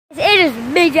is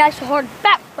me, Jackson Horn,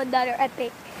 back with another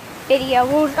epic video.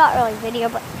 Well, it's not really a video,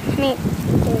 but I mean, it's a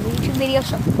YouTube video,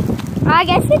 so I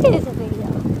guess it is a video.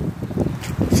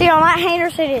 See, on my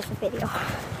haters, it is a video.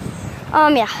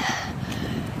 Yeah.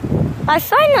 I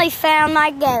finally found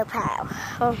my GoPro.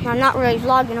 Well, I'm not really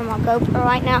vlogging on my GoPro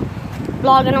right now.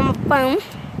 Vlogging on my phone.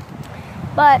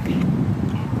 But,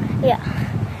 yeah.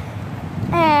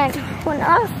 And when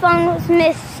our phone was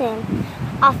missing,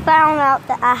 I found out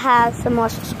that I had some more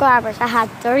subscribers. I had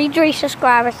 33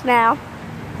 subscribers now.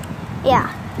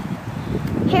 Yeah.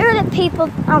 Here are the people.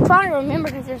 I'm trying to remember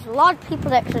because there's a lot of people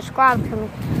that subscribe to me.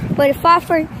 But if I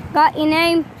forgot your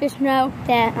name, just know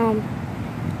that,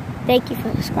 thank you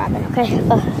for subscribing, okay?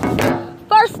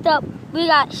 First up, we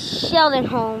got Sheldon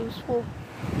Holmes. Well,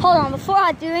 hold on, before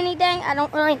I do anything, I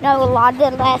don't really know a lot of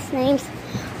their last names.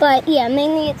 But yeah,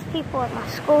 mainly it's people at my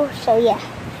school, so yeah.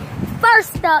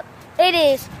 First up, it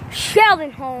is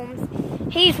Sheldon Holmes.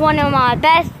 He's one of my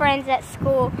best friends at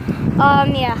school.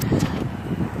 Yeah.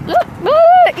 Look,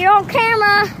 you're on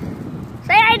camera.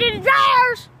 Say hi to the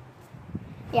drawers.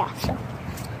 Yeah, so.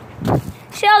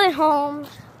 Sheldon Holmes.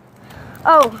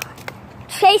 Oh,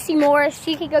 Chasey Morris.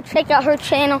 You can go check out her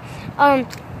channel. Kind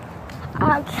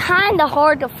of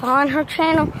hard to find her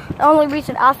channel. The only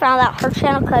reason I found out her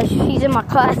channel because she's in my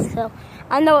class, so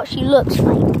I know what she looks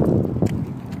like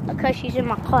because she's in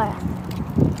my class.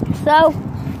 So,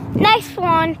 next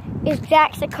one is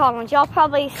Jackson Collins. Y'all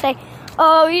probably say,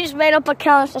 oh, you just made up an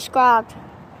account and subscribed.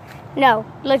 No,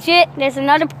 legit, there's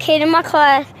another kid in my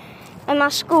class, in my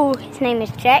school. His name is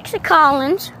Jackson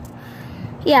Collins.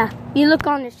 Yeah, you look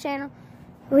on his channel.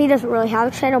 Well, he doesn't really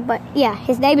have a channel, but yeah,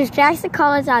 his name is Jackson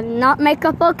Collins. I did not make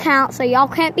up an account, so y'all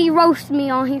can't be roasting me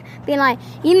on here, being like,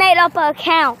 you made up an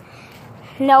account.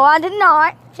 No, I did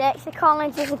not. Jackson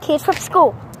Collins is a kid from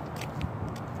school.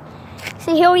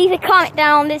 So he'll either comment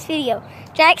down on this video.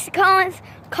 Jackson Collins,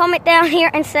 comment down here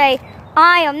and say,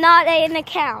 I am not an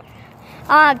account.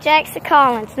 I'm Jackson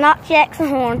Collins, not Jackson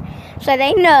Horn. So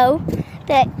they know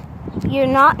that you're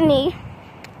not me.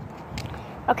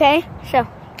 Okay, so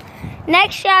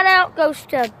next shout out goes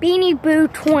to Beanie Boo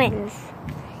Twins.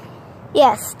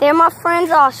 Yes, they're my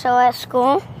friends also at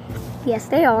school. Yes,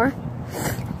 they are.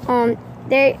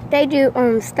 They do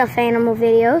stuffed animal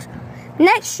videos.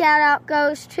 Next shout out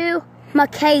goes to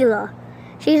Michaela.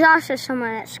 She's also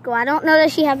someone at school. I don't know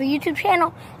that she has a YouTube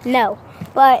channel. No,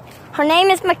 but her name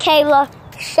is Michaela.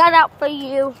 Shout out for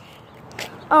you.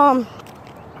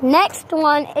 Next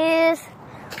one is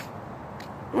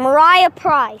Mariah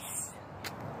Price.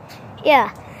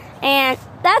 Yeah, and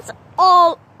that's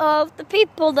all of the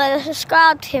people that have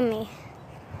subscribed to me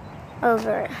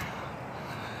over it.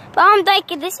 But I'm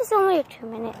thinking this is only a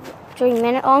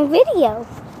 3-minute long video.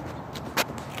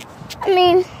 I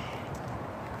mean,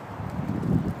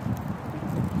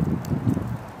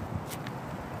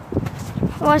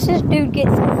 once this dude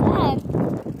gets flagged,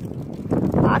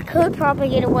 I could probably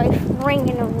get away from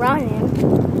ringing and running.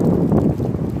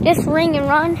 Just ring and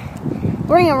run.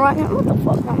 Ring and run. What the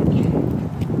fuck do I mean?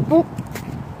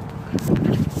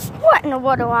 What in the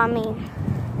world do I mean?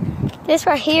 This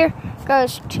right here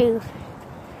goes to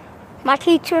my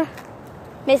teacher,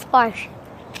 Miss Barsh.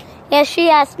 Yeah, she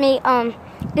asked me, what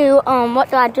do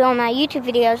I do on my YouTube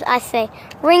videos? I say,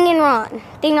 ring and run.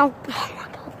 Ding dong. Oh my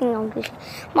God, ding dong ditch.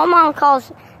 My mom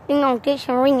calls ding dong ditch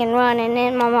and ring and run, and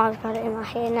then my mom's got it in my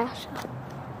head now. So, oh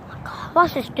my God,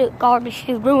 watch this garbage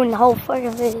dude ruin the whole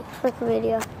freaking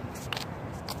video.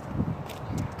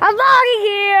 I'm vlogging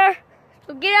here,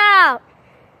 so get out.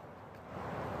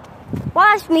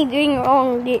 Watch me ding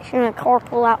dong ditch and a car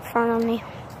pull out in front of me.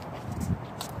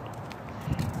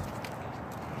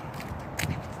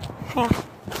 Yeah.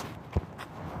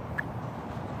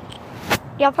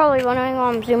 Y'all probably wondering why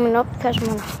I'm zooming up because I'm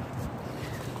gonna.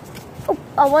 Oh,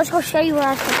 I was gonna show you where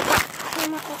I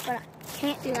can up, but I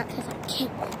can't do that because I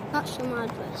can't. Not show my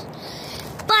address.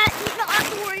 But you don't have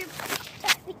to worry about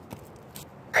that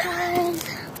because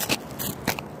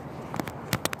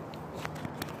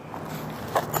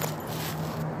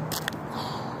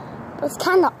it's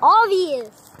kind of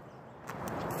obvious.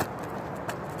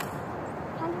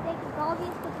 Kind of think it's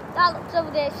obvious because the guy looks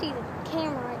over there, see the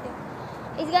camera right there.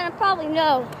 He's gonna probably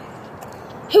know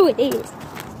who it is,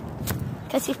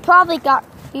 cause he's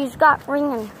got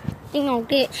ring and ding dong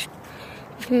ditch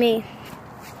with me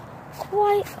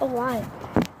quite a while.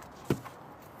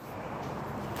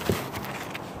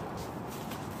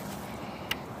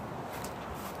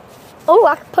 Oh,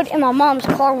 I could put it in my mom's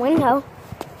car window.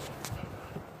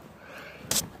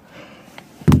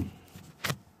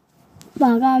 But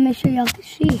I gotta make sure y'all can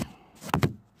see.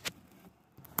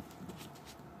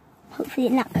 Hopefully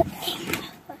it's not cut the camera.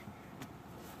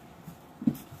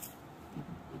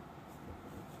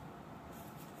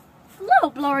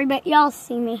 blurry, but y'all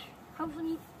see me.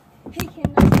 Hopefully he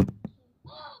can.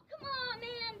 Oh, come on,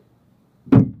 man!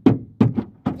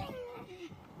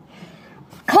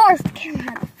 Of course, the camera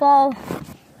had to fall.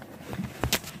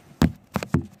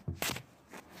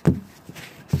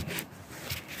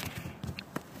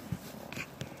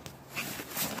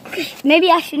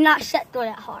 Maybe I should not set through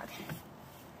that hard.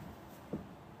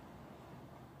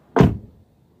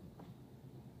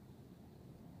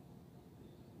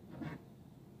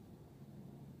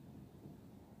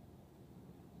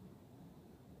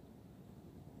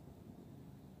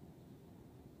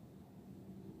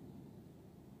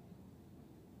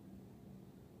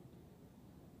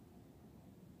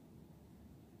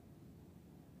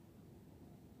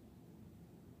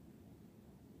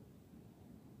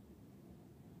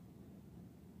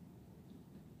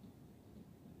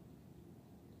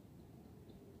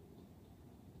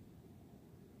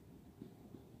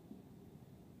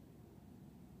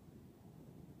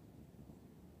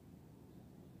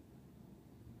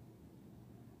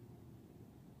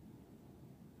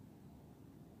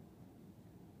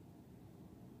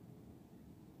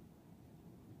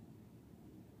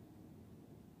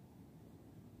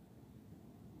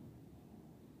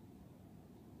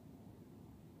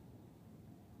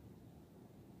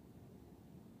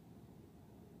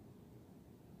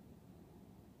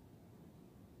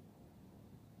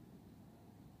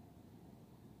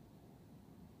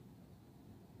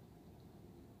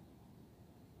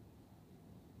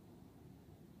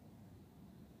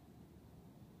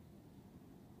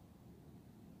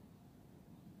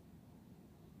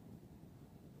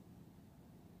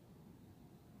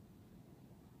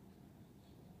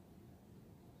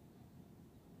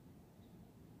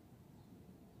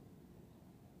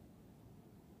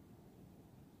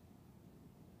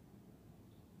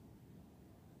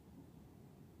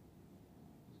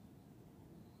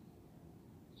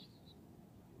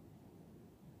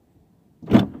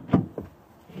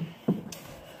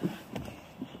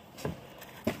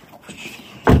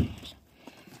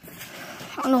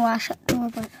 I don't know why I shut the door,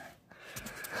 but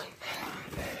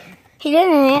he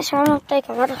didn't answer. I don't think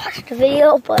I'm gonna watch the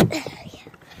video, but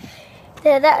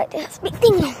yeah, that's a big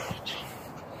thing.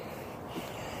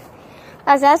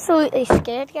 I was absolutely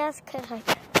scared, guys, because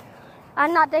I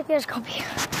did not think it was gonna be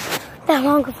that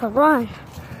long of a run.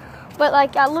 But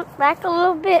like I looked back a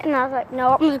little bit and I was like,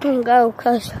 no, I'm just gonna go,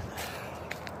 because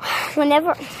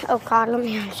whenever, oh God, let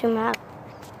me zoom out.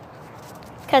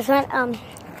 Because when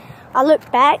I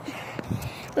look back,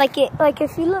 like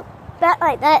if you look back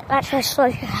like that, that's just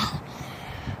like,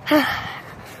 I'm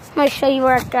gonna show you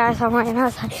where guys I'm right, and I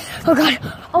was like,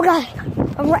 oh God,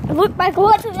 I'm right, look back,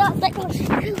 watch it, I was like, oh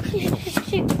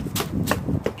shoot.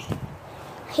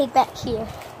 Hey, back here.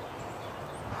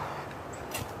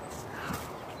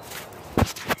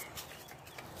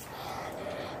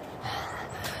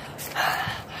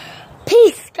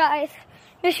 Peace, guys.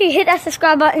 Make sure you hit that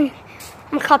subscribe button.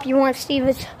 I'm gonna copy Warren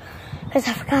Stevens because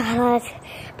I forgot how to.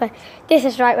 But this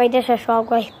is right way, this is wrong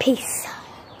way. Peace.